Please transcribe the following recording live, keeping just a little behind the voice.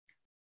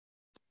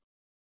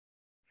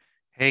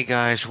Hey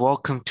guys,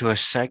 welcome to a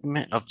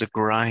segment of the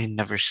Grind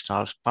Never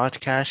Stops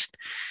podcast.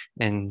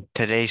 In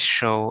today's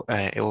show,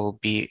 it will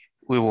be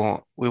we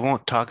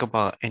won't talk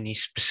about any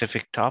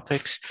specific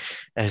topics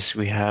as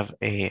we have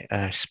a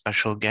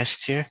special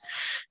guest here,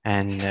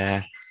 and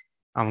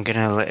I'm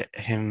gonna let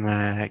him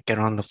get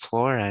on the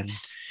floor and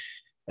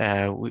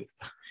we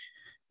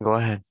go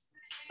ahead.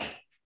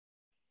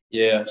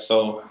 Yeah,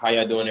 so how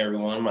y'all doing,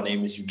 everyone? My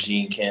name is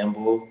Eugene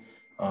Campbell.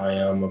 I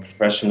am a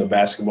professional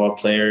basketball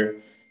player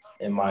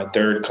in my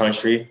third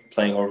country,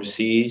 playing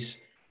overseas.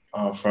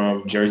 I'm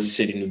from Jersey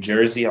City, New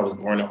Jersey. I was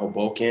born in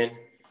Hoboken,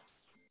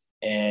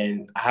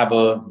 and I have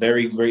a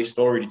very great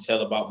story to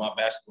tell about my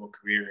basketball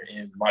career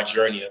and my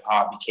journey of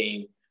how I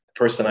became the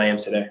person I am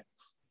today.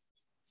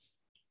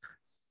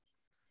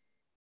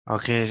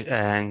 Okay,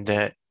 and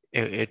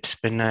it's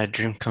been a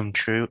dream come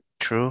true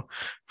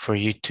for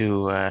you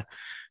to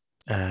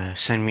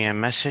send me a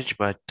message,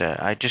 but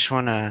I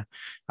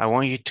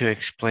want you to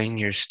explain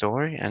your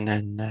story and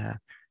then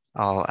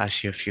I'll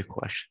ask you a few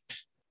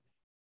questions.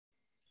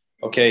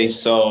 Okay,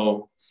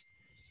 so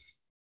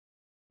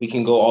we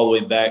can go all the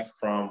way back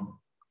from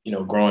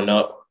growing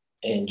up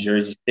in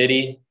Jersey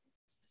City. It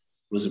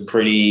was a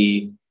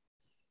pretty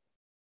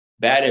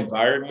bad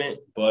environment,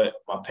 but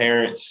my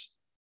parents,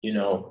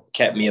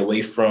 kept me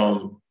away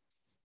from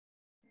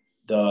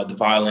the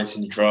violence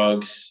and the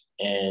drugs.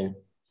 And,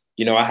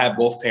 I had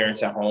both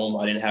parents at home.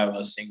 I didn't have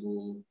a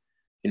single,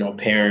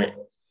 parent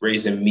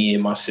raising me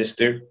and my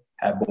sister.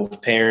 I had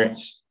both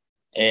parents.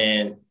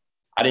 And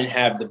I didn't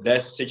have the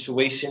best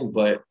situation,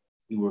 but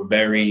we were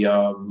very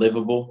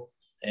livable.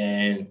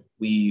 And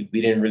we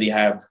didn't really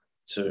have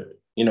to,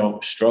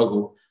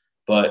 struggle.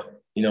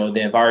 But,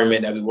 the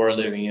environment that we were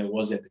living in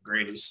wasn't the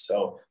greatest.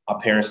 So our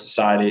parents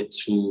decided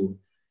to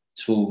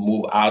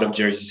move out of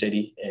Jersey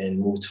City and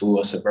move to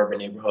a suburban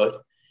neighborhood.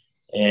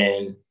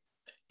 And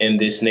in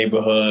this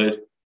neighborhood,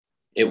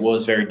 it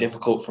was very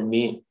difficult for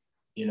me,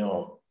 you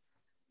know,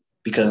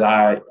 because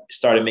I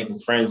started making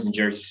friends in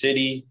Jersey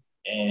City.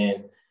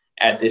 And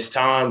at this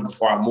time,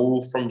 before I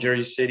moved from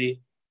Jersey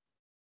City,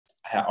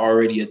 I had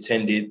already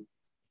attended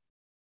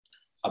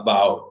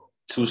about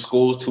two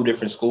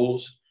different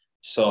schools.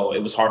 So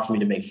it was hard for me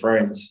to make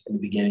friends in the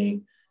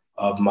beginning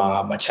of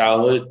my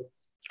childhood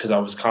because I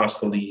was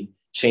constantly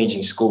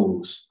changing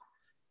schools.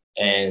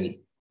 And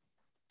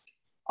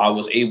I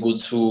was able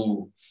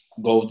to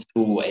go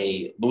to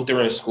a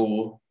Lutheran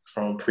school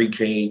from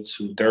pre-K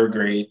to third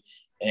grade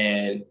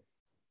and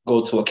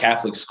go to a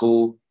Catholic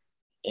school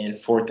in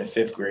fourth and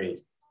fifth grade.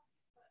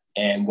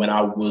 And when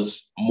I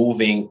was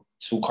moving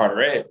to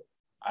Carteret,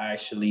 I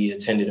actually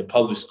attended a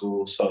public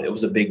school. So it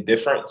was a big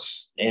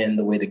difference in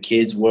the way the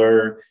kids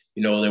were.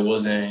 There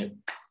wasn't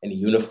any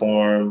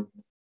uniform.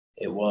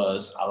 It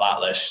was a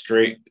lot less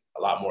strict,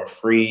 a lot more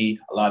free.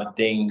 A lot of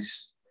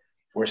things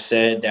were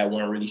said that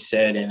weren't really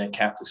said in a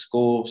Catholic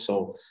school.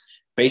 So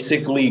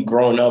basically,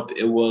 growing up,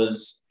 it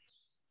was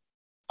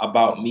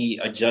about me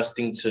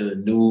adjusting to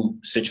new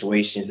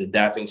situations,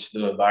 adapting to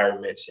new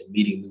environments, and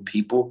meeting new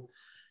people.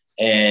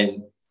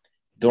 And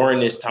during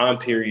this time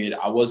period,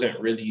 I wasn't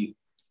really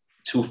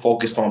too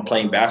focused on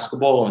playing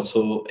basketball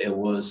until it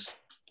was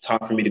time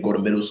for me to go to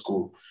middle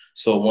school.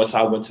 So once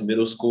I went to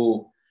middle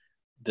school,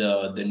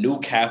 the new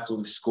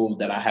Catholic school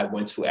that I had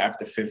went to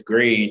after fifth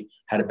grade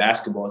had a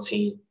basketball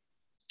team.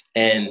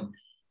 And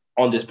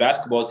on this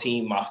basketball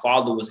team, my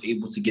father was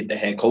able to get the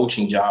head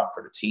coaching job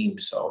for the team.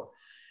 So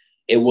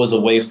it was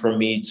a way for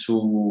me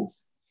to,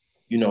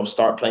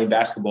 start playing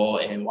basketball.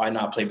 And why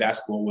not play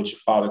basketball with your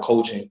father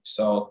coaching?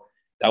 So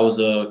that was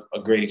a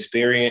great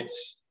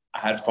experience. I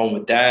had fun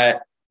with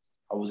that.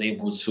 I was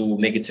able to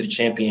make it to the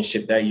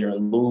championship that year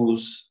and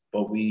lose,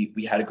 but we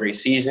had a great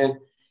season.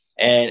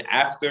 And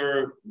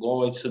after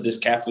going to this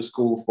Catholic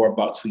school for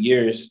about 2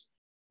 years,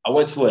 I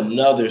went to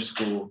another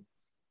school.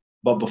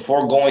 But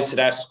before going to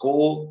that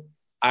school,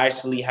 I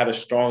actually had a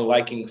strong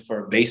liking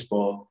for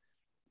baseball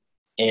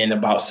in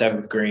about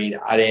seventh grade.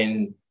 I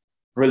didn't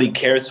really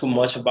care too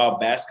much about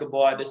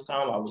basketball at this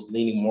time. I was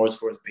leaning more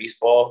towards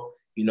baseball.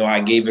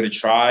 I gave it a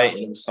try, and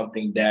it was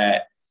something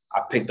that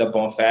I picked up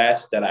on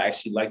fast that I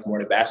actually liked more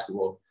than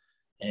basketball.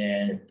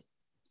 And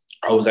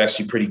I was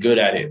actually pretty good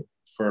at it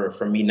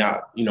for me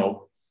not,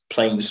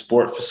 playing the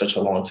sport for such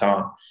a long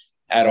time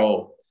at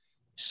all.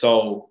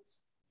 So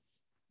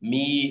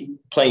me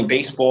playing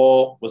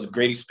baseball was a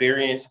great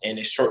experience, and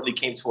it shortly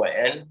came to an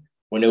end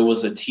when there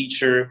was a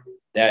teacher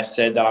that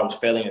said that I was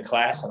failing a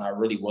class, and I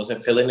really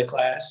wasn't failing the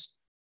class.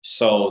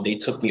 So they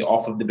took me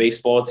off of the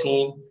baseball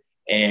team,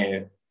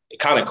 and it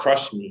kind of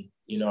crushed me,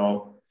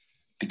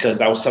 because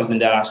that was something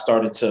that I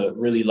started to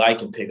really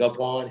like and pick up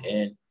on,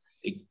 and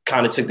it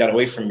kind of took that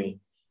away from me.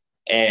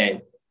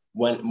 And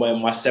when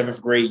my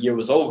seventh grade year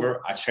was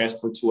over, I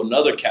transferred to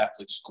another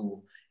Catholic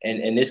school. And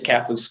in this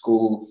Catholic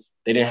school,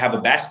 they didn't have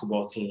a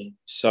basketball team.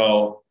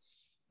 So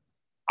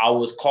I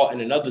was caught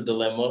in another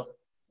dilemma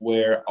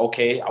where,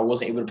 okay, I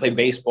wasn't able to play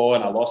baseball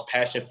and I lost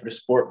passion for the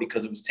sport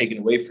because it was taken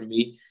away from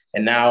me.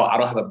 And now I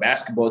don't have a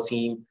basketball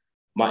team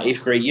my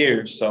eighth grade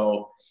year.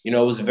 So, it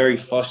was very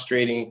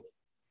frustrating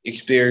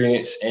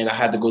experience, and I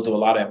had to go through a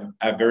lot of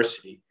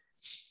adversity.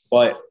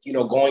 But,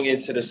 going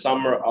into the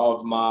summer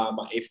of my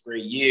eighth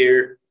grade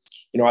year,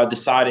 I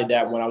decided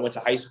that when I went to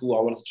high school,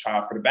 I wanted to try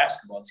out for the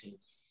basketball team.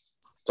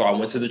 So I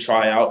went to the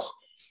tryouts,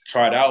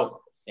 tried out,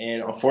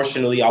 and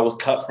unfortunately, I was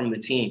cut from the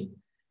team.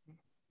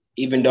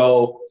 Even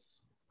though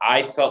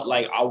I felt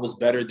like I was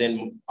better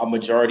than a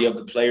majority of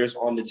the players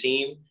on the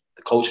team,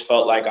 the coach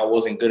felt like I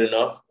wasn't good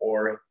enough,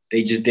 or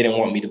they just didn't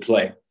want me to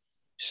play.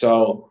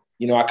 So,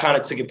 I kind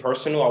of took it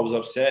personal. I was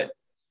upset.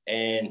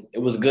 And it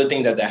was a good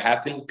thing that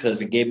happened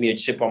because it gave me a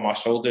chip on my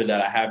shoulder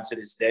that I have to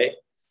this day.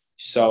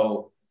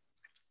 So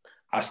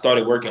I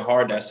started working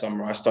hard that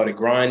summer. I started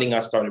grinding. I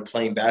started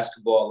playing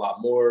basketball a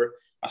lot more.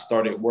 I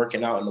started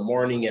working out in the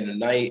morning and the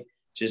night,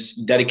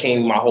 just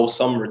dedicating my whole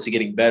summer to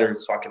getting better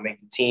so I could make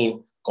the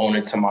team going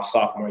into my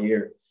sophomore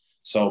year.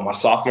 So my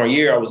sophomore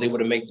year, I was able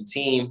to make the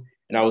team,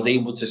 and I was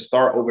able to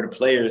start over the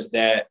players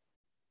that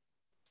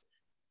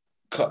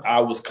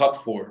I was cut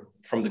for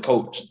from the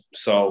coach.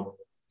 So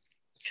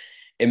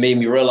it made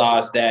me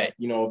realize that,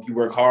 if you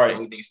work hard,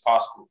 anything's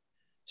possible.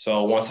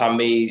 So once I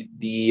made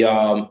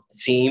the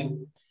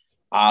team,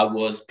 I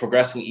was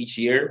progressing each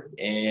year,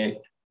 and,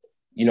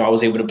 I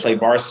was able to play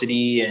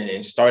varsity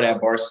and start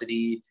at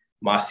varsity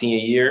my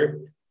senior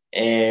year.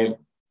 And,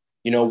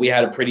 we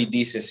had a pretty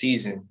decent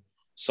season.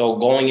 So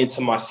going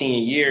into my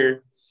senior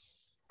year,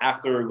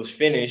 after it was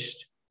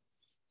finished,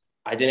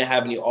 I didn't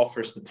have any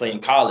offers to play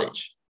in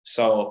college.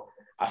 So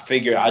I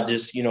figured I'd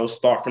just,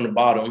 start from the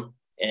bottom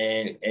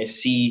and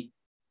see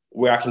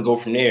where I can go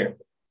from there.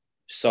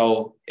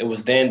 So it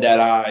was then that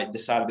I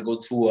decided to go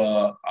to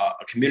a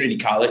community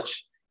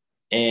college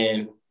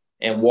and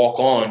walk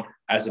on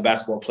as a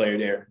basketball player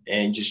there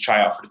and just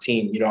try out for the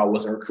team. I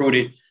wasn't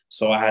recruited,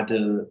 so I had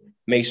to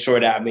make sure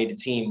that I made the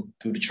team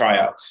through the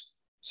tryouts.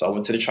 So I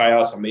went to the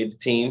tryouts, I made the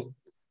team,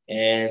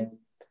 and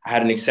I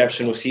had an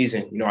exceptional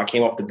season. I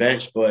came off the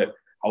bench, but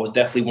I was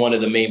definitely one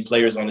of the main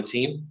players on the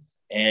team.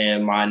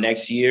 And my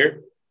next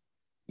year,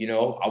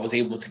 I was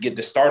able to get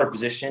the starter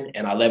position,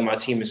 and I led my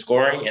team in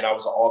scoring, and I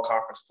was an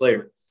all-conference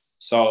player.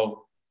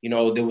 So,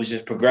 there was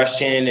just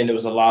progression, and there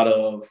was a lot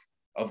of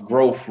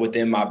growth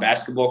within my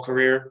basketball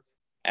career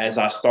as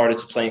I started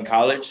to play in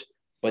college.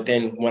 But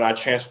then when I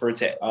transferred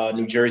to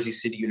New Jersey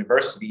City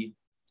University,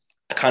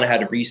 I kind of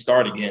had to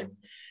restart again.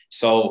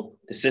 So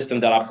the system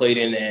that I played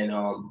in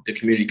the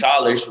community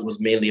college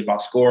was mainly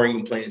about scoring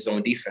and playing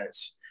zone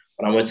defense.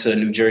 When I went to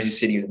New Jersey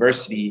City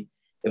University,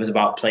 it was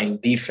about playing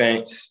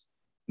defense,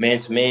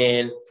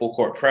 man-to-man, full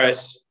court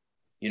press,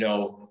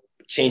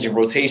 changing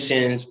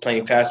rotations,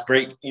 playing fast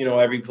break,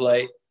 every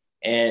play.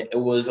 And it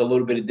was a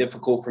little bit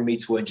difficult for me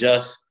to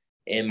adjust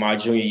in my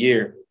junior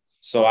year.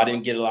 So I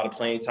didn't get a lot of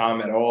playing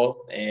time at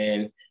all.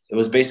 And it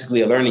was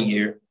basically a learning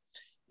year.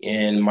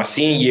 And my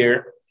senior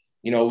year,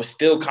 it was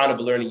still kind of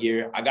a learning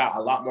year. I got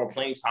a lot more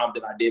playing time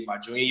than I did my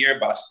junior year,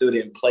 but I still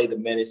didn't play the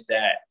minutes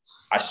that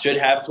I should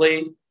have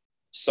played.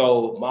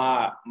 So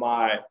my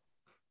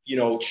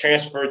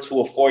transfer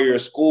to a four-year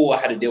school, I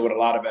had to deal with a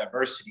lot of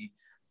adversity.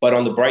 But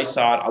on the bright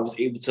side, I was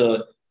able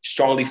to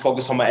strongly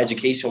focus on my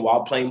education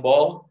while playing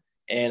ball.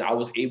 And I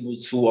was able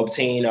to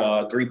obtain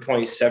a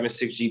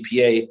 3.76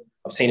 GPA,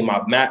 obtaining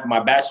my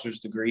bachelor's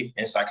degree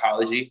in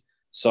psychology.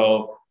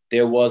 So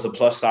there was a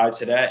plus side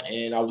to that.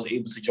 And I was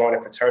able to join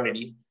a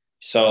fraternity.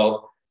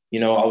 So,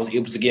 I was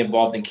able to get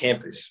involved in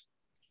campus.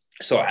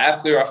 So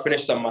after I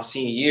finished up my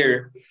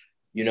senior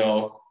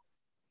year,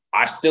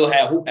 I still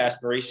had hoop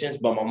aspirations,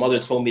 but my mother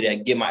told me to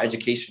get my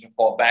education to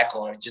fall back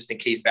on just in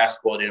case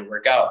basketball didn't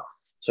work out.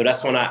 So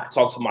that's when I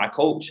talked to my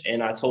coach,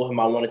 and I told him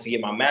I wanted to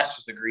get my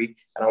master's degree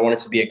and I wanted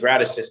to be a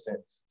grad assistant.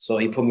 So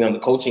he put me on the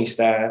coaching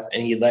staff,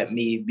 and he let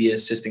me be an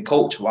assistant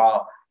coach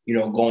while,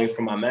 going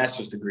for my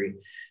master's degree.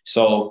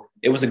 So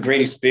it was a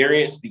great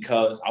experience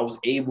because I was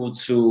able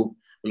to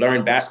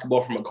learn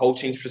basketball from a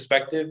coaching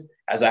perspective,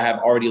 as I have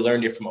already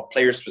learned it from a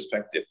player's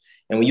perspective.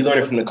 And when you learn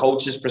it from the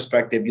coach's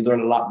perspective, you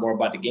learn a lot more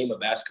about the game of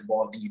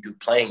basketball than you do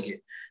playing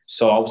it.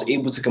 So I was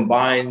able to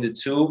combine the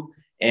two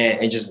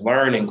and just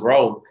learn and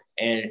grow.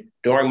 And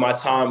during my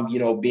time,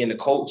 being a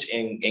coach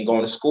and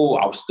going to school,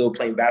 I was still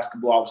playing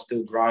basketball. I was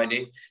still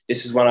grinding.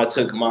 This is when I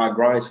took my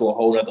grind to a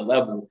whole other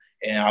level.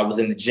 And I was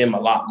in the gym a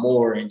lot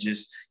more and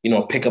just,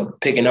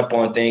 picking up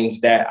on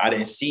things that I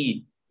didn't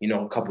see,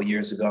 a couple of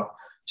years ago.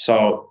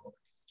 So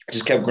I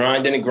just kept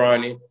grinding and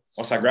grinding.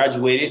 Once I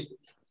graduated,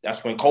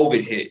 that's when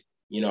COVID hit,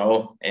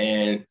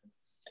 and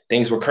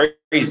things were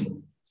crazy.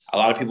 A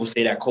lot of people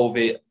say that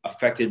COVID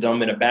affected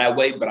them in a bad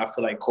way, but I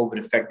feel like COVID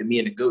affected me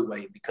in a good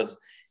way because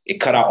it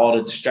cut out all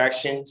the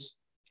distractions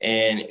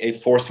and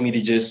it forced me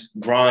to just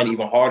grind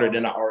even harder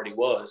than I already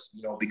was,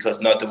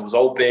 because nothing was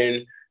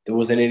open. There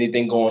wasn't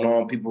anything going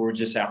on. People were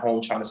just at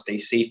home trying to stay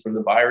safe from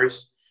the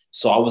virus.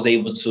 So I was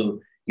able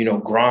to,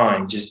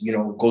 grind, just,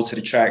 go to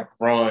the track,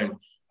 run,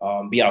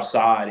 be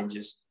outside and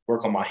just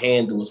work on my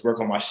handles,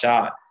 work on my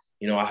shot.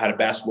 I had a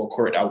basketball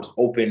court that was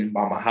open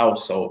by my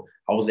house. So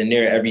I was in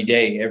there every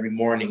day, every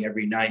morning,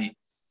 every night.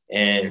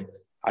 And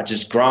I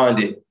just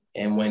grinded.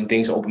 And when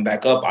things opened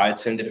back up, I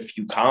attended a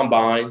few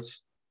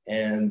combines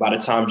And by the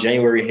time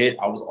January hit,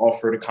 I was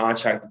offered a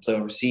contract to play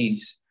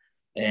overseas.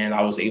 And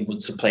I was able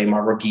to play my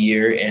rookie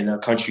year in a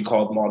country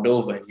called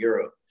Moldova in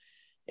Europe.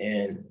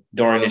 And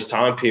during this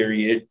time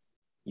period,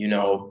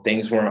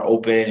 things weren't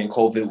open and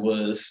COVID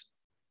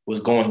was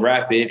going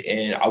rapid.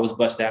 And I was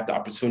blessed to have the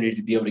opportunity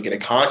to be able to get a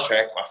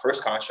contract, my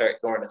first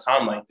contract during a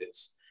time like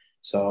this.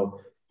 So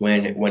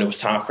when it was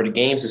time for the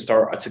games to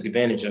start, I took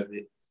advantage of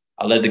it.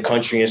 I led the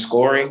country in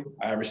scoring.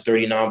 I averaged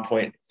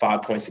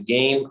 39.5 points a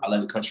game. I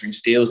led the country in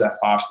steals at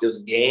 5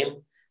 steals a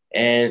game.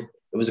 And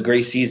it was a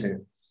great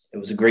season. It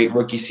was a great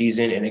rookie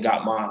season, and it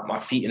got my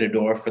feet in the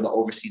door for the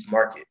overseas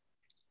market.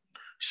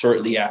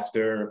 Shortly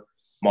after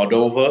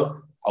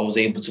Moldova, I was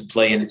able to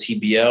play in the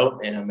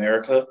TBL in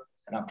America,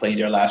 and I played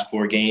their last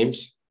 4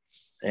 games.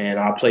 And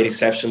I played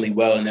exceptionally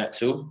well in that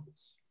too.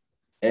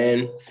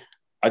 And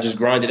I just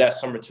grinded that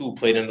summer too,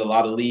 played in a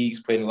lot of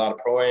leagues, played in a lot of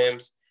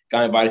pro-ams,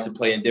 got invited to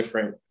play in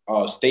different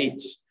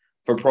states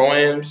for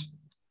pro-ams.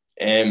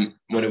 And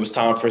when it was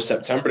time for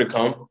September to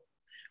come,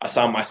 I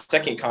signed my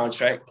second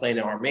contract playing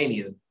in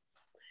Armenia.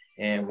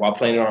 And while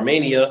playing in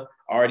Armenia,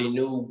 I already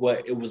knew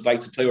what it was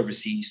like to play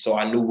overseas. So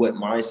I knew what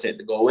mindset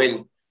to go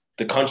in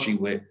the country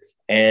with.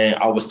 And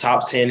I was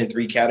top 10 in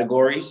 3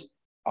 categories.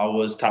 I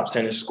was top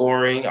 10 in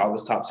scoring, I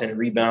was top 10 in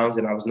rebounds,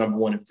 and I was number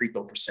 1 in free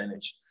throw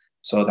percentage.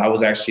 So that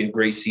was actually a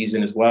great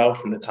season as well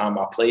from the time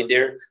I played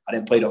there. I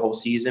didn't play the whole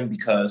season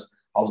because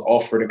I was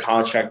offered a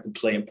contract to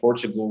play in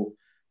Portugal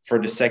for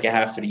the second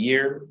half of the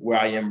year, where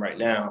I am right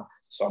now.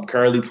 So I'm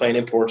currently playing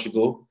in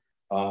Portugal.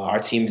 Our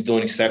team is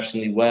doing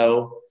exceptionally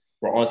well.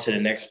 We're on to the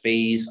next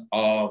phase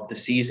of the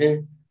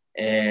season,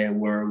 and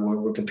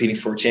we're competing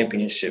for a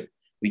championship.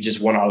 We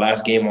just won our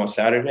last game on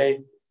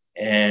Saturday,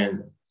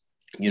 and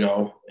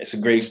it's a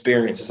great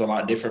experience. It's a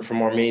lot different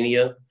from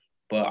Armenia,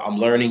 but I'm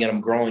learning and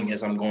I'm growing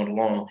as I'm going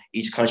along.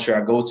 Each country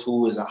I go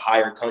to is a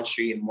higher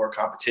country and more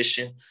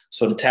competition.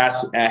 So the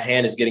task at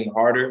hand is getting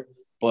harder,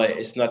 but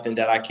it's nothing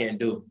that I can't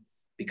do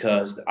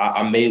because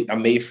I'm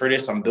made for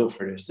this. I'm built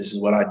for this. This is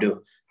what I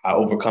do. I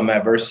overcome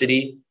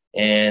adversity,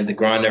 and the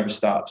grind never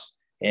stops.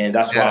 And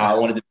that's why I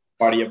wanted to be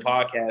part of your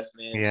podcast,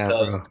 man,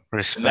 because bro.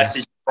 Respect.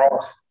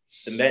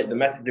 the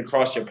message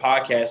across your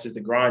podcast is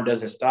the grind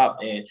doesn't stop.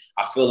 And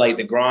I feel like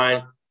the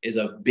grind is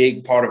a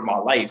big part of my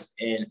life,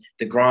 and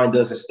the grind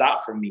doesn't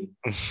stop for me.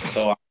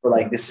 So I feel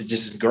like this is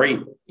just great,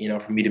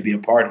 for me to be a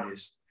part of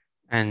this.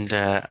 And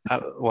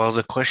well,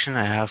 the question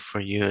I have for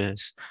you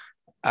is,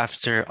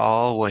 after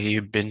all what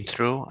you've been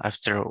through,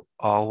 after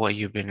all what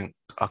you've been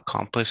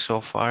accomplished so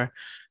far,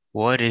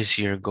 what is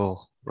your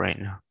goal right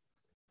now?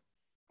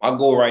 My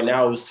goal right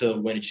now is to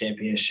win a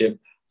championship.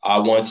 I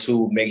want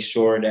to make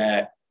sure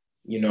that,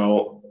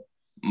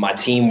 my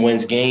team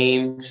wins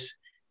games,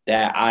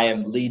 that I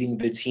am leading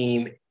the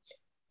team,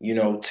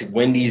 to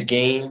win these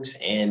games,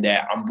 and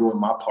that I'm doing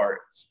my part.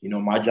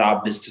 My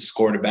job is to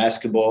score the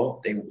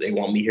basketball. They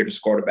want me here to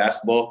score the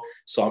basketball.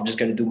 So I'm just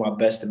going to do my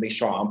best to make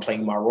sure I'm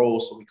playing my role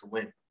so we can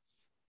win.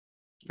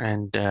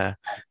 And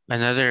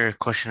another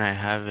question I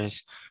have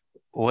is,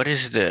 what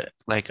is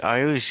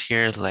I always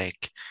hear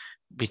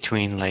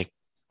between the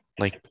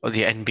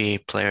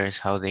NBA players,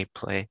 how they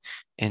play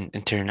in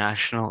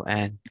international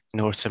and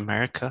North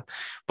America.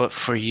 But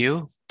for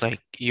you,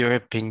 your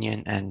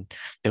opinion and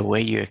the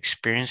way you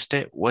experienced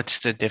it, what's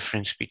the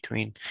difference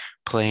between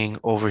playing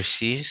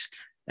overseas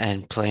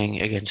and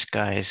playing against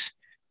guys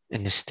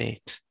in the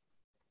States?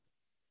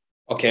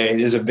 Okay,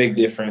 there's a big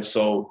difference.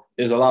 So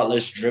there's a lot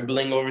less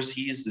dribbling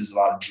overseas. There's a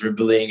lot of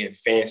dribbling and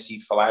fancy,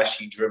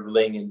 flashy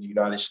dribbling in the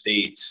United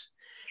States.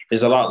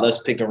 There's a lot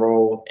less pick and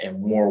roll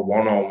and more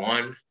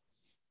one-on-one.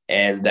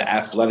 And the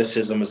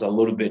athleticism is a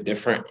little bit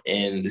different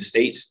in the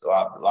States. A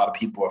lot of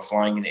people are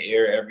flying in the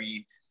air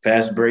every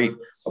fast break,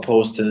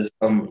 opposed to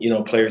some,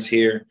 players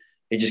here.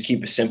 They just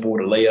keep it simple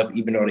with a layup,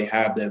 even though they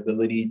have the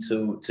ability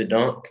to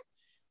dunk.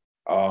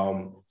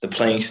 The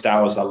playing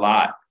style is a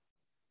lot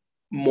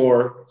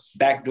more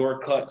backdoor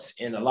cuts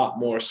and a lot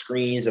more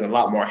screens and a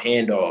lot more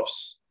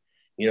handoffs.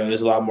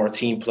 There's a lot more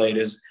team play.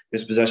 There's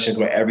possessions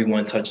where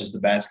everyone touches the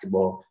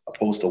basketball,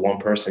 opposed to one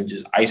person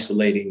just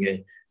isolating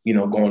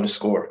and, going to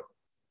score.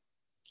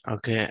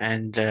 Okay,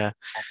 and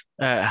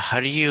how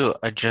do you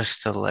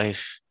adjust to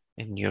life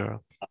in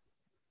Europe?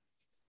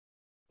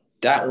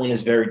 That one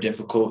is very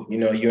difficult.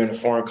 You're in a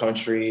foreign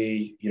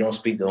country, you don't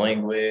speak the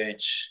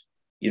language,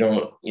 you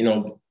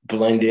don't,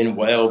 blend in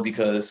well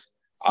because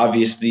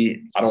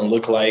obviously I don't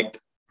look like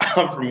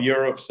I'm from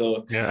Europe.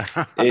 So Yeah.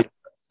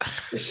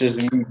 it's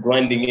just me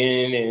blending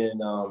in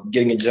and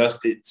getting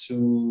adjusted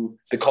to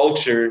the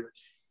culture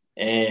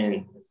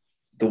and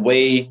the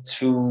way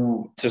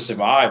to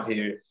survive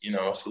here.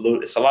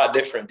 It's a lot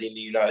different than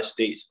the United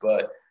States,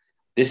 but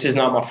this is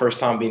not my first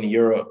time being in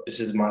Europe. This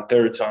is my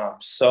third time.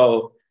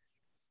 So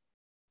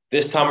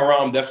this time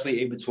around, I'm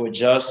definitely able to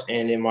adjust.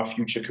 And in my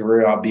future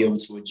career, I'll be able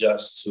to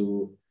adjust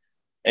to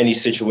any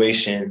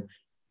situation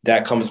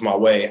that comes my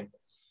way.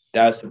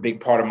 That's a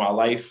big part of my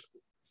life.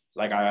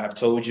 Like I have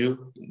told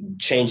you,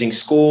 changing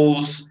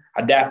schools,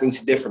 adapting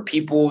to different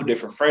people,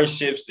 different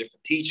friendships,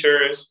 different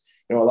teachers.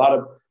 A lot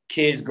of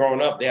kids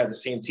growing up, they have the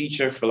same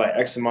teacher for like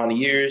X amount of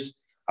years.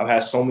 I've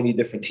had so many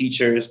different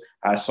teachers.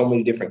 I have so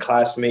many different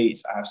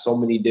classmates. I have so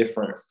many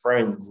different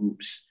friend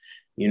groups,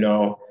 you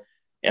know,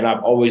 and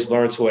I've always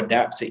learned to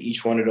adapt to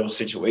each one of those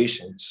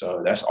situations.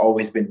 So that's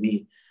always been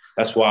me.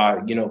 That's why,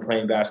 you know,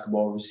 playing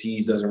basketball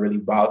overseas doesn't really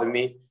bother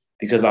me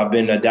because I've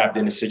been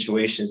adapting to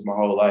situations my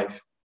whole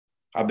life.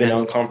 I've been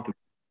uncomfortable.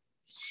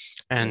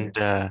 And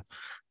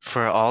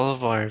for all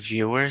of our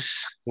viewers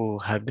who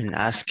have been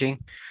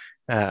asking,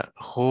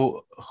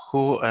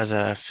 who are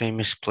the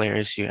famous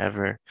players you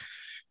ever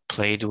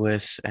played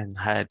with and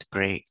had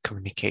great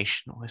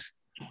communication with?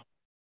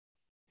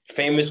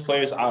 Famous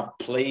players I've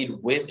played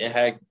with and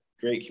had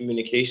great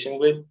communication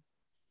with.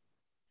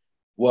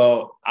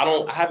 Well, I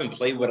haven't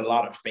played with a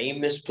lot of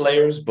famous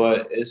players,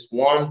 but it's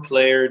one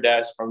player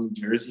that's from New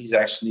Jersey. He's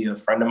actually a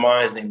friend of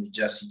mine. His name is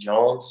Jesse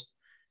Jones.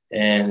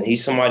 And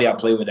he's somebody I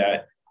play with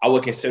that I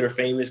would consider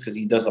famous because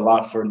he does a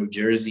lot for New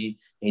Jersey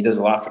and he does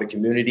a lot for the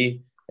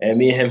community. And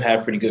me and him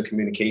have pretty good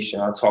communication.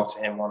 I talk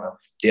to him on a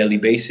daily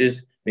basis.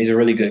 And he's a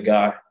really good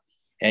guy.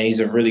 And he's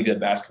a really good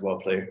basketball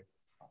player.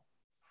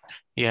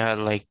 Yeah,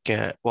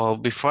 well,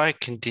 before I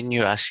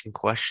continue asking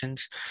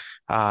questions,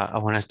 I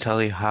want to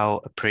tell you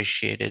how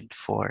appreciated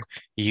for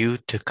you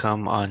to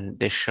come on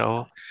this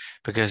show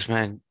because,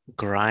 man,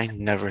 grind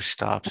never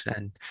stops.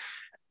 And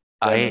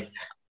Never.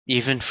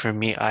 even for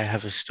me, I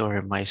have a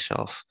story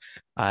myself.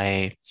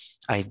 I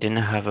I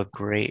didn't have a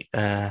great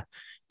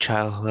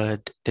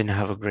childhood, didn't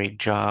have a great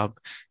job.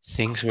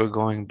 Things were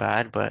going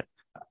bad, but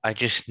I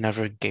just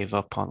never gave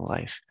up on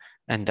life.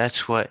 And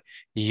that's what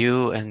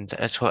you and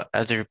that's what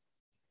other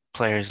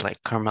players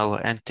like Carmelo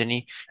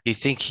Anthony, you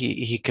think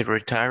he could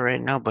retire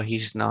right now, but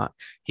he's not.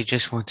 He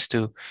just wants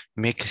to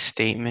make a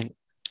statement,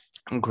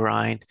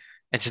 grind.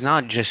 It's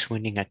not just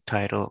winning a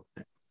title.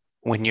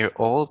 When you're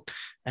old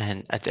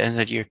and at the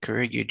end of your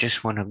career, you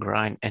just want to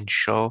grind and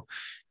show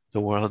the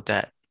world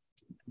that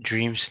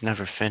dreams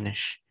never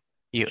finish.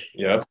 You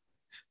Yeah.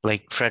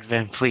 like Fred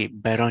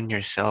VanVleet, bet on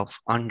yourself,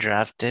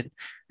 undrafted,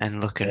 and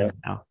look at Yeah.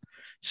 him now.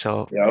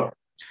 So Yeah.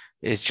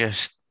 it's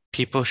just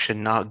people should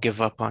not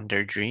give up on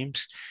their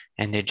dreams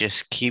and they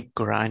just keep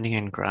grinding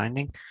and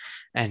grinding.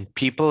 And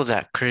people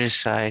that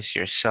criticize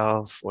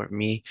yourself or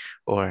me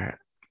or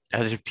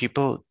other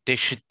people, they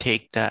should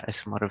take that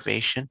as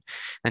motivation.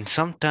 And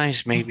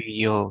sometimes maybe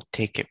you'll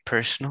take it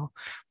personal,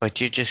 but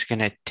you're just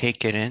gonna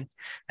take it in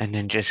and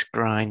then just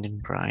grind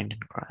and grind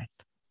and grind.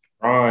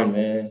 Grind,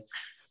 man.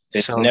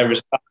 It So never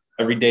stops.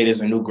 Every day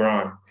there's a new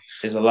grind.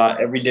 There's a lot.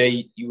 Every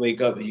day you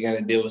wake up, you're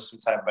gonna deal with some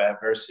type of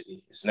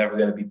adversity. It's never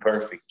gonna be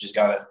perfect. You just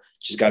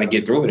gotta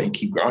get through it and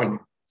keep grinding.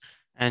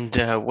 and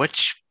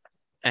which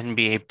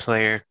NBA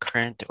player,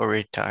 current or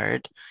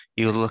retired,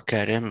 you look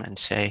at him and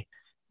say,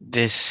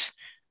 this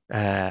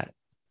uh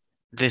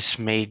this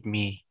made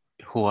me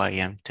who I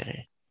am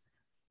today.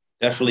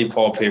 Definitely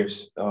Paul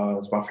Pierce.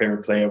 It's my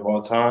favorite player of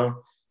all time.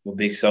 I'm a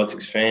big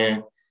Celtics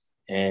fan,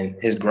 and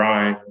his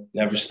grind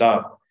never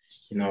stopped.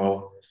 You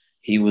know,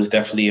 he was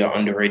definitely an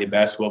underrated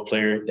basketball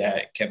player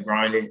that kept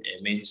grinding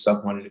and made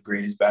himself one of the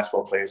greatest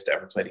basketball players to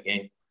ever play the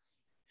game.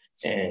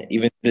 And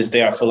even to this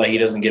day, I feel like he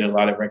doesn't get a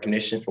lot of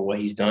recognition for what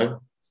he's done.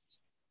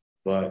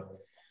 But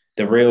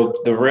the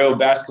real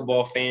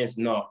basketball fans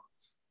know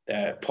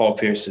that Paul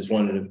Pierce is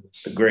one of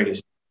the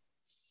greatest.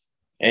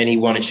 And he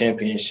won a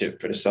championship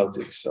for the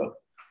Celtics. So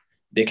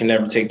they can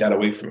never take that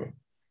away from him.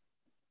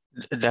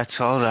 That's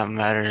all that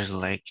matters.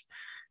 Like,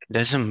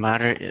 doesn't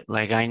matter.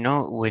 Like, I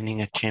know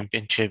winning a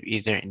championship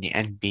either in the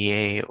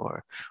NBA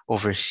or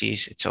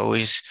overseas, it's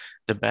always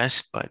the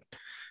best, but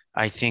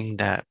I think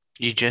that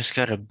you just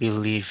gotta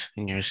believe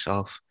in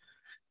yourself.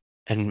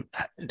 And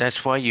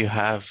that's why you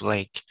have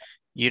like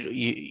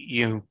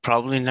you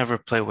probably never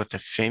play with a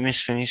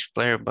famous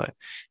player, but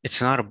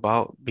it's not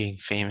about being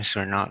famous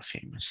or not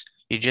famous.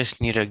 You just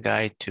need a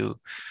guy to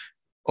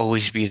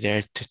always be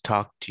there to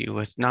talk to you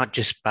with not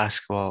just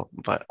basketball,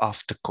 but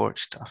off the court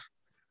stuff.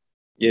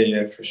 Yeah,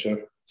 yeah, for sure.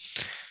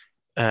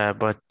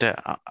 But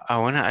I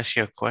want to ask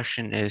you a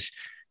question is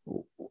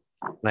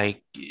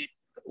like,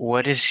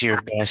 what is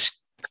your best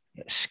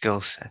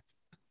skill set?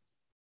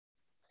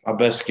 My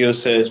best skill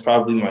set is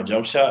probably my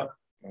jump shot.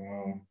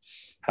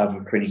 Have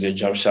a pretty good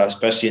jump shot,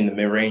 especially in the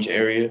mid-range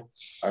area.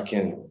 I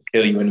can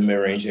kill you in the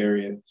mid-range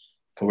area.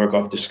 Can work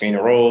off the screen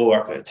and roll.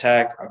 I can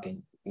attack. I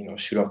can,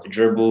 shoot off the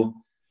dribble.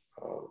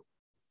 Um,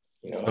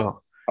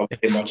 So I would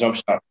hit my if jump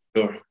shot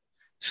for sure.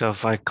 so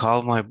if I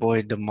call my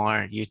boy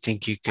DeMar, you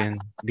think you can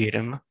beat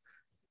him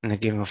in a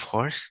game of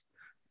horse?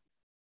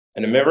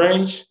 In the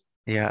mid-range,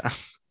 Yeah.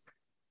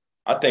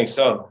 I think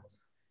so.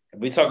 If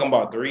we talking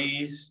about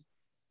threes,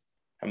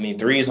 I mean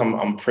threes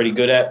I'm pretty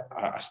good at.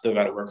 I still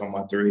got to work on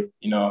my three.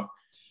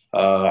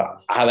 I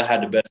haven't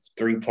had the best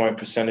 3-point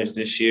percentage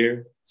this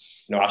year.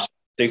 I shot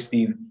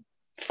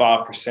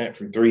 65%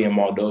 from three in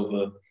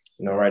Moldova.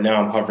 Right now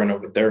I'm hovering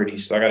over 30,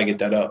 so I got to get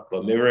that up.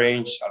 But mid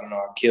range, I don't know.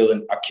 I kill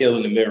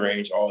in the mid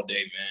range all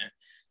day, man.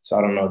 So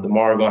I don't know.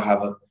 DeMar gonna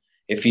have a.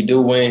 If he do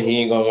win,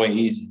 he ain't gonna win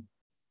easy.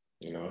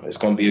 It's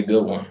gonna be a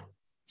good one.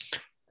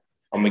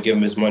 I'm gonna give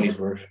him his money's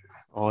worth.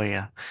 Oh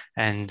yeah.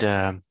 And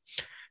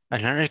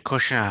another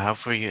question I have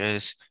for you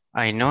is,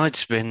 I know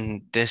it's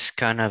been this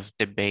kind of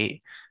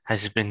debate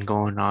has been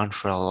going on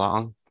for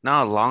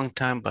not a long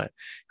time, but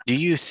do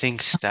you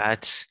think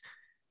stats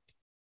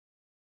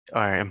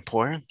are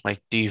important?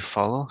 Like, do you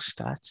follow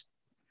stats?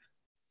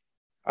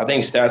 I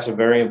think stats are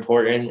very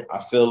important. I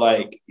feel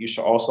like you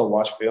should also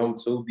watch film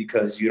too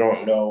because you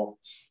don't know.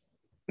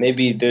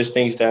 Maybe there's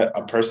things that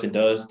a person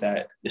does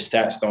that the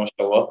stats don't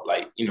show up,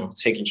 like,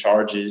 taking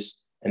charges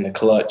in the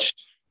clutch,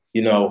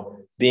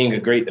 being a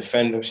great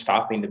defender,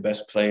 stopping the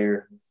best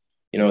player.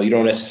 You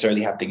don't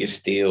necessarily have to get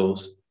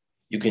steals.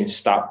 You can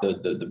stop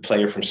the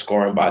player from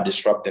scoring by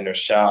disrupting their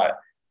shot.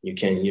 You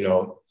can,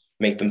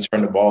 make them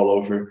turn the ball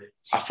over.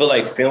 I feel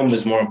like film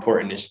is more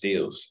important than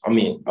steals. Than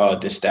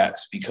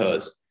stats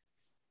because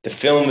the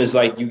film is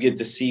like you get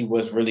to see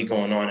what's really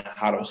going on and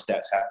how those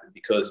stats happen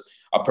because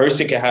a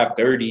person can have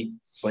 30,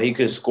 but he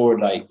could score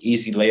like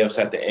easy layups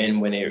at the end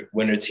when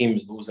their team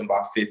is losing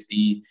by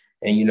 50.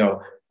 And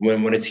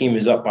when a team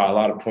is up by a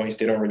lot of points,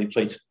 they don't really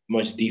play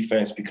much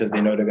defense because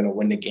they know they're gonna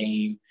win the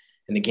game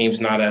and the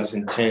game's not as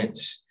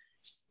intense.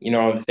 You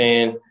know what I'm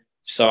saying?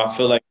 So I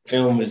feel like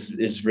film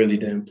is really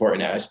the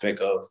important aspect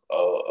of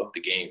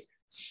the game.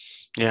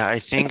 Yeah, I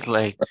think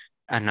like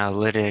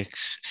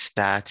analytics,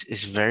 stats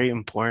is very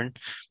important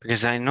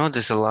because I know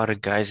there's a lot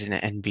of guys in the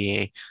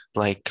NBA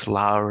like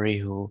Lowry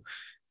who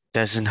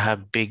doesn't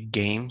have big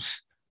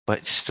games,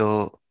 but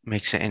still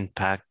makes an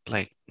impact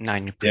like Yeah.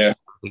 90% of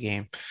the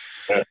game.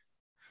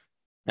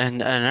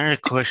 And another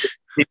question,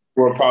 People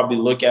will probably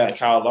look at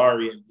Kyle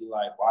Lowry and be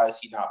like, why is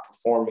he not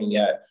performing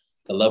at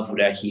the level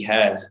that he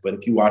has? But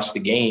if you watch the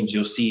games,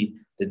 you'll see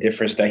the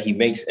difference that he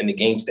makes in the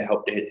games to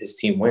help his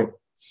team win.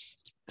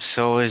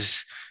 so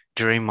is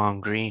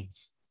Draymond Green.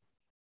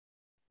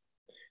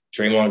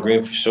 Draymond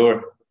Green for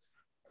sure.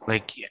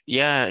 Like,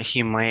 yeah,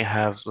 he might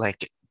have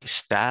like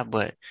stat,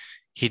 but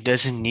he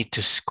doesn't need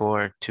to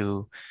score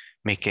to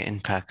make an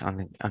impact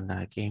on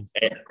that game.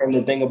 And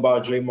the thing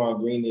about Draymond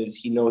Green is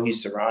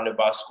he's surrounded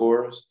by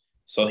scorers,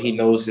 so he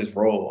knows his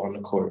role on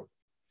the court.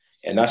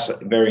 And that's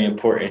very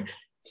important.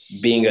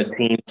 Being a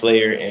team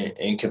player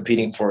and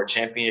competing for a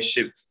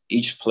championship,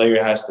 each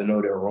player has to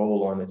know their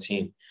role on the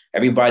team.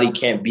 Everybody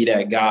can't be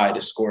that guy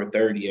to score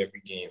 30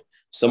 every game.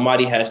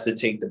 Somebody has to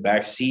take the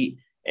back seat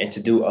and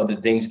to do other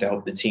things to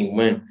help the team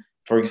win.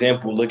 For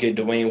example, look at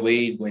Dwayne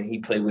Wade when he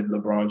played with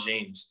LeBron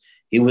James.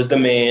 He was the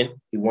man.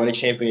 He won a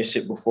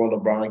championship before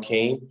LeBron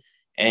came,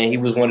 and he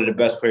was one of the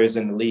best players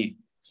in the league.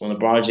 When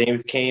LeBron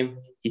James came,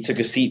 he took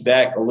a seat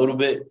back a little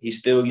bit. He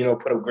still,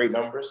 put up great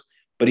numbers,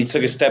 but he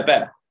took a step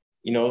back,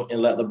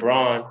 and let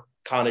LeBron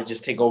kind of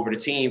just take over the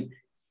team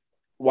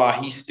while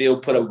he still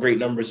put up great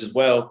numbers as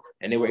well.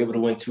 And they were able to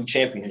win 2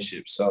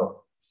 championships.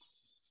 So,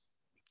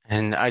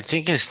 And I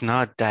think it's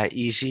not that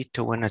easy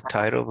to win a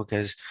title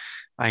because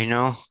I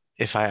know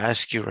if I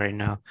ask you right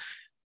now,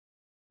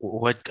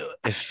 what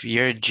if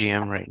you're a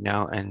GM right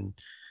now and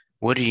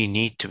what do you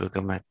need to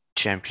become a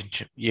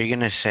championship? You're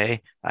gonna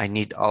say, I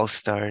need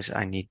all-stars,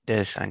 I need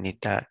this, I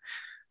need that.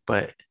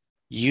 But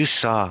you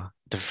saw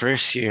the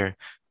first year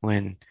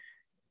when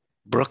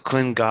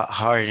Brooklyn got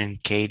Harden,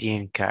 KD,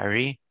 and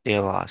Kyrie, they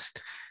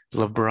lost.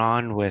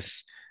 LeBron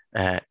with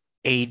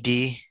AD,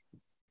 they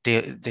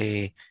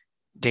they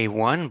they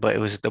won, but it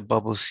was the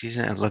bubble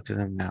season, and look at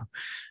them now.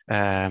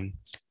 Um,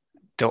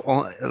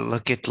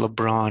 look at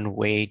LeBron,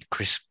 Wade,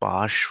 Chris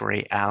Bosh,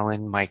 Ray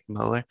Allen, Mike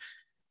Miller.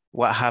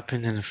 What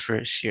happened in the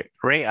first year?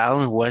 Ray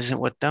Allen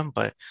wasn't with them,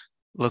 but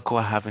look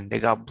what happened. They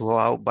got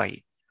blown out by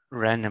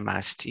random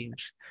ass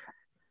teams.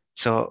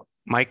 So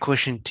my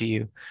question to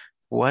you,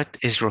 what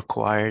is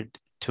required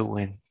to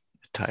win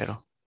the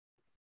title?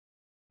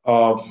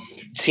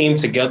 team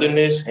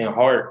togetherness and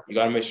heart. You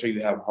got to make sure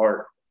you have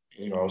heart.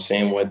 You know what I'm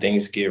saying? When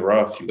things get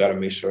rough, you got to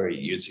make sure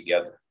you're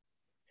together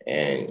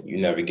and you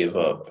never give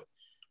up.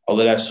 All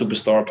of that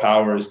superstar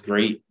power is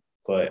great,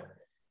 but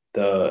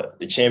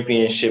the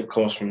championship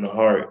comes from the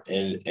heart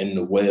and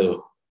the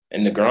will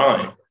and the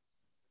grind.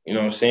 You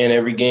know what I'm saying?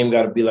 Every game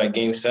got to be like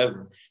game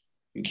 7.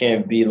 You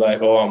can't be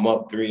like, oh, I'm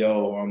up 3-0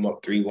 or I'm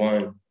up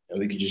 3-1 and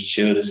we could just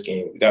chill this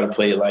game. We got to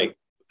play it like,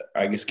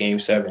 I guess, game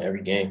 7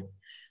 every game.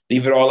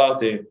 Leave it all out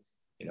there.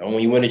 When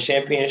you win a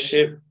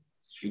championship,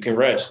 you can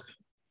rest.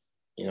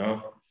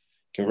 You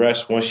can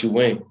rest once you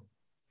win.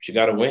 But you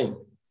got to win.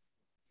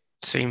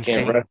 Same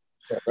Can't thing.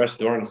 rest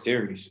during the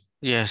series.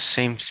 Yeah,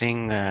 same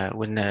thing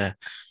when the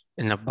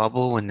in the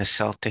bubble when the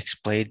Celtics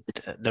played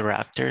the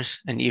Raptors,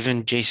 and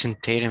even Jason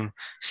Tatum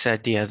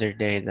said the other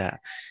day that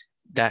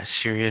that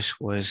series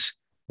was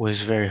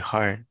very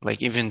hard.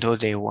 Like even though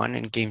they won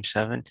in Game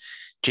 7,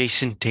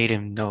 Jason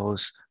Tatum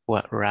knows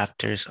what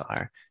Raptors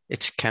are.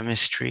 It's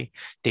chemistry.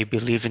 They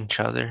believe in each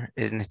other,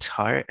 and it's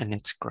heart and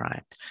it's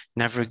grind.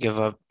 Never give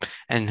up.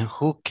 And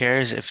who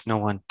cares if no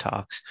one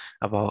talks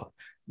about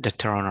the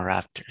Toronto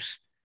Raptors?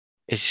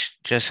 It's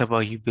just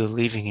about you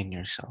believing in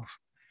yourself.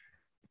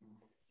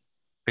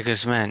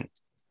 Because man,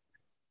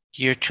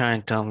 you're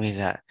trying to tell me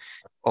that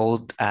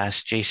old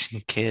ass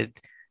Jason Kidd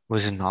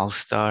was an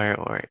all-star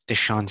or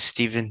Deshaun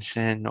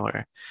Stevenson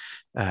or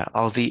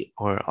all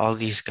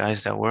these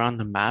guys that were on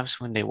the Mavs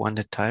when they won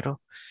the title.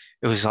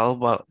 It was all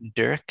about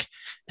Dirk,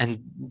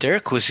 and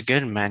Dirk was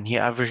good, man. He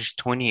averaged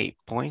 28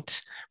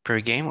 points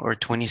per game or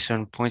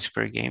 27 points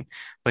per game,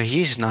 but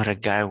he's not a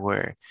guy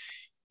where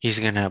he's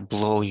gonna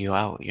blow you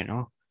out, you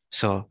know?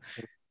 So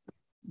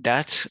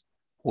that's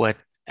what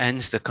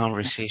ends the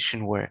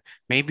conversation where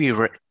maybe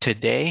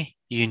today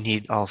you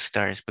need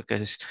all-stars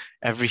because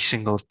every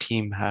single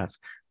team have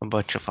a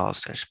bunch of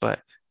all-stars.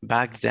 But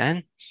back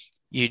then,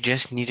 you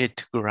just needed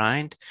to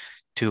grind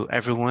to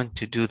everyone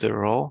to do the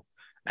role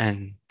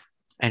and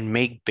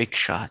make big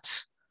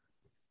shots.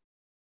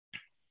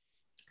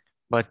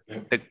 But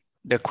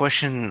the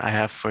question I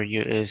have for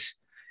you is,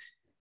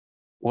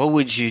 what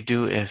would you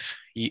do if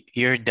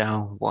you're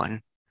down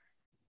one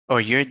or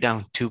you're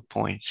down 2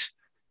 points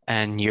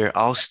and your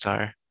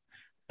all-star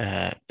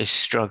is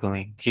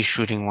struggling? He's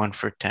shooting 1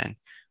 for 10.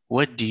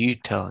 What do you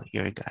tell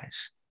your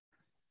guys?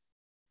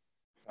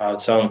 I'll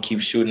tell him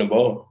keep shooting the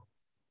ball.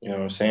 You know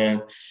what I'm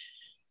saying?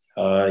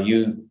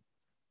 You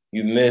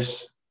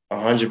miss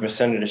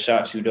 100% of the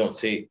shots you don't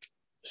take.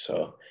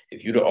 So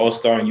if you're the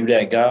all-star and you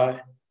that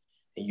guy,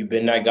 and you've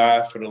been that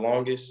guy for the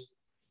longest,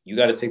 you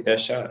got to take that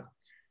shot.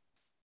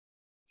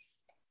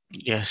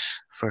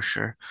 Yes, for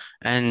sure.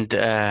 And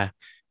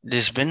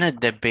there's been a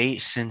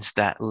debate since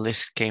that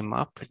list came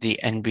up, the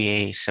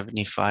NBA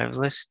 75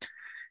 list.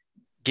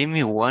 Give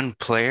me one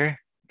player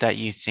that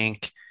you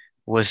think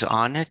was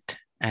on it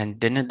and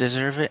didn't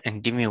deserve it,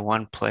 and give me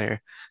one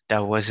player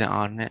that wasn't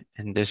on it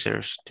and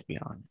deserves to be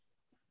on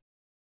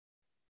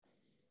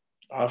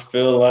I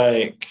feel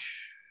like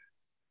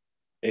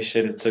they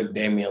should have took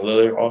Damian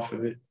Lillard off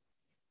of it. it.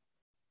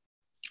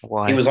 He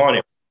Why? was on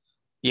it.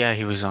 Yeah,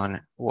 he was on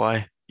it.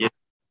 Why? Yeah.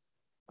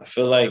 I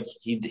feel like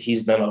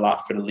he's done a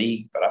lot for the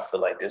league, but I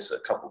feel like there's a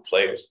couple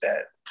players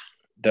that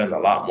done a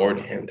lot more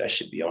than him that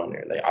should be on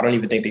there. Like I don't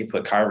even think they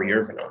put Kyrie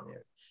Irving on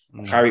there.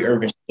 Mm. Kyrie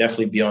Irving should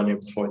definitely be on there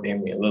before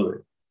Damian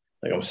Lillard.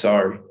 Like I'm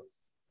sorry.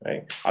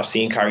 Like I've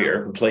seen Kyrie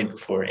Irving play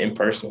before in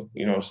person.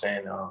 You know what I'm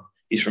saying?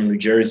 He's from New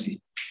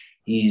Jersey.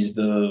 He's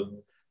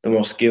the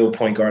most skilled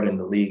point guard in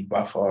the league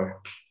by far,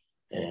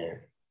 and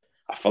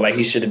I feel like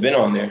he should have been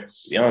on there.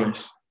 To be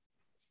honest,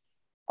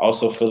 I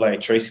also feel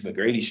like Tracy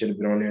McGrady should have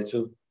been on there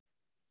too.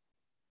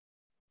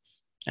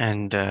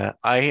 And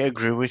I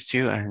agree with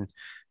you. And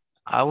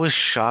I was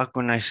shocked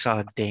when I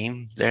saw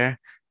Dame there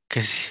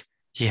because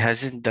he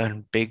hasn't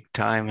done big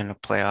time in the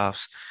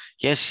playoffs.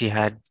 Yes, he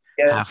had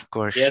Yeah,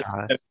 half-court yeah,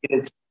 shot.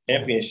 it's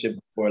championship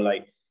before.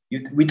 Like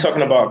we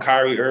talking about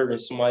Kyrie Irving,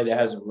 somebody that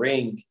has a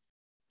ring.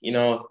 You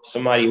know,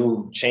 somebody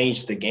who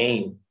changed the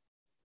game.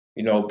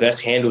 You know,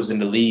 best handles in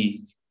the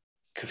league,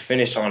 could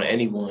finish on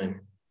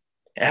anyone.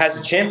 It has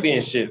a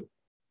championship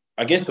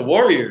against the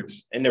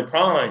Warriors in their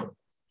prime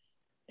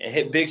and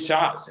hit big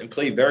shots and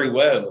played very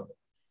well.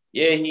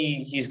 Yeah,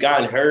 he's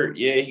gotten hurt.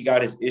 Yeah, he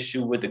got his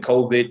issue with the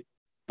COVID,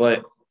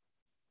 but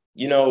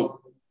you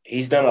know,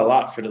 he's done a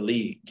lot for the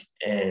league.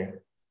 And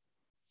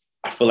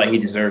I feel like he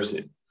deserves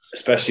it,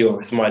 especially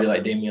over somebody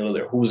like Damian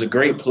Lillard, who's a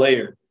great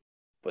player,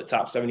 but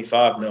top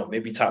 75, no,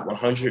 maybe top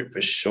 100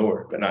 for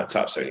sure, but not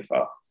top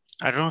 75.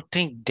 I don't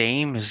think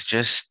Dame is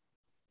just,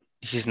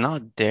 he's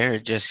not there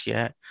just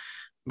yet.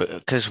 But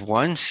because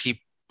once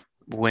he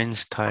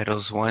wins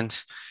titles,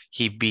 once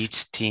he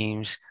beats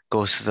teams,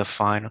 goes to the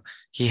final,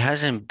 he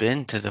hasn't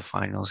been to the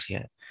finals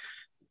yet.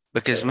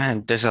 Because Yeah.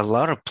 man, there's a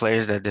lot of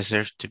players that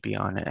deserve to be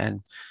on it.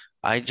 And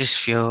I just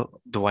feel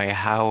Dwight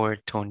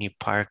Howard, Tony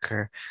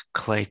Parker,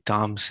 Klay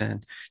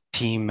Thompson,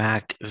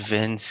 T-Mac,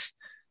 Vince,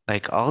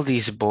 like all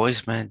these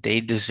boys, man, they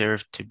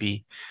deserve to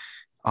be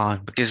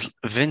on because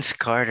Vince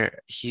Carter,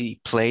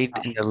 he played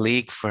in the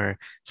league for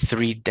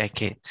 3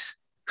 decades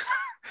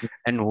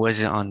and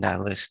wasn't on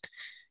that list.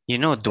 You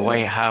know, Yeah.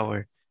 Dwight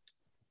Howard,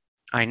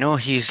 I know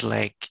he's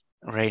like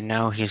right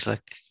now he's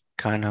like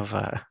kind of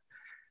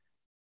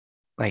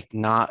like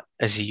not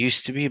as he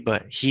used to be,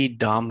 but he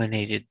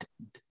dominated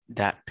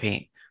that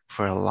paint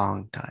for a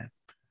long time.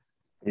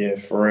 Yeah,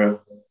 for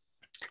real.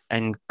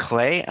 And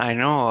Klay, I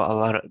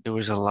know there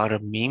was a lot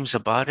of memes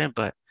about it,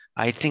 but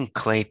I think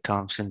Klay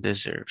Thompson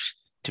deserves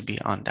to be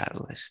on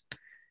that list.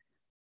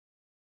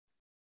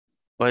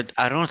 But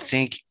I don't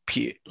think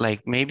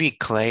like maybe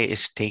Klay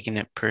is taking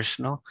it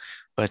personal,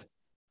 but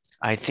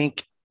I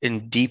think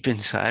in deep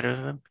inside of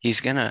him,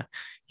 he's gonna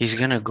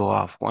go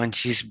off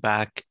once he's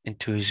back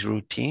into his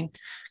routine.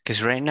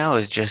 Because right now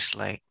it's just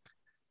like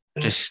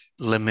just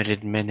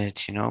limited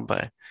minutes, you know.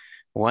 But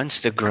once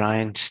the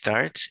grind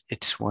starts,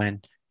 it's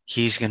when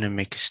he's gonna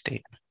make a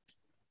statement.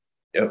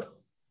 Yep.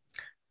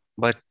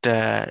 But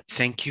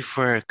thank you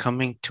for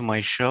coming to my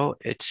show.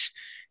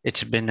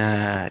 It's been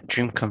a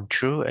dream come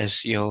true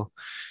as you're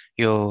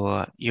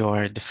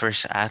the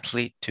first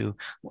athlete to,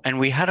 and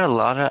we had a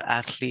lot of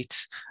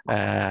athletes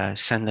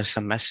send us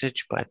a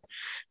message, but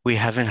we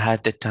haven't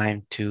had the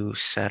time to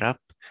set up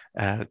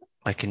uh,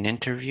 like an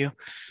interview.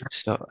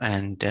 So,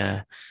 and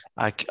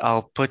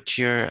I'll put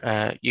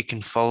you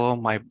can follow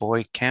my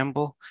boy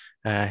Campbell.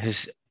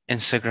 His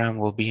Instagram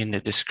will be in the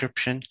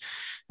description,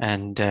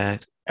 and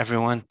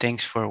Everyone,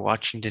 thanks for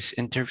watching this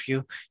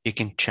interview. You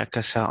can check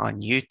us out on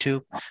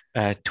YouTube,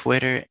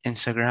 Twitter,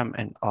 Instagram,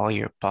 and all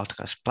your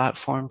podcast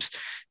platforms.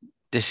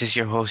 This is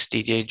your host,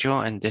 DJ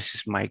Joe, and this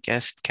is my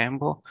guest,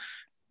 Campbell.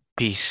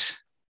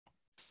 Peace.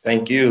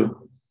 Thank you.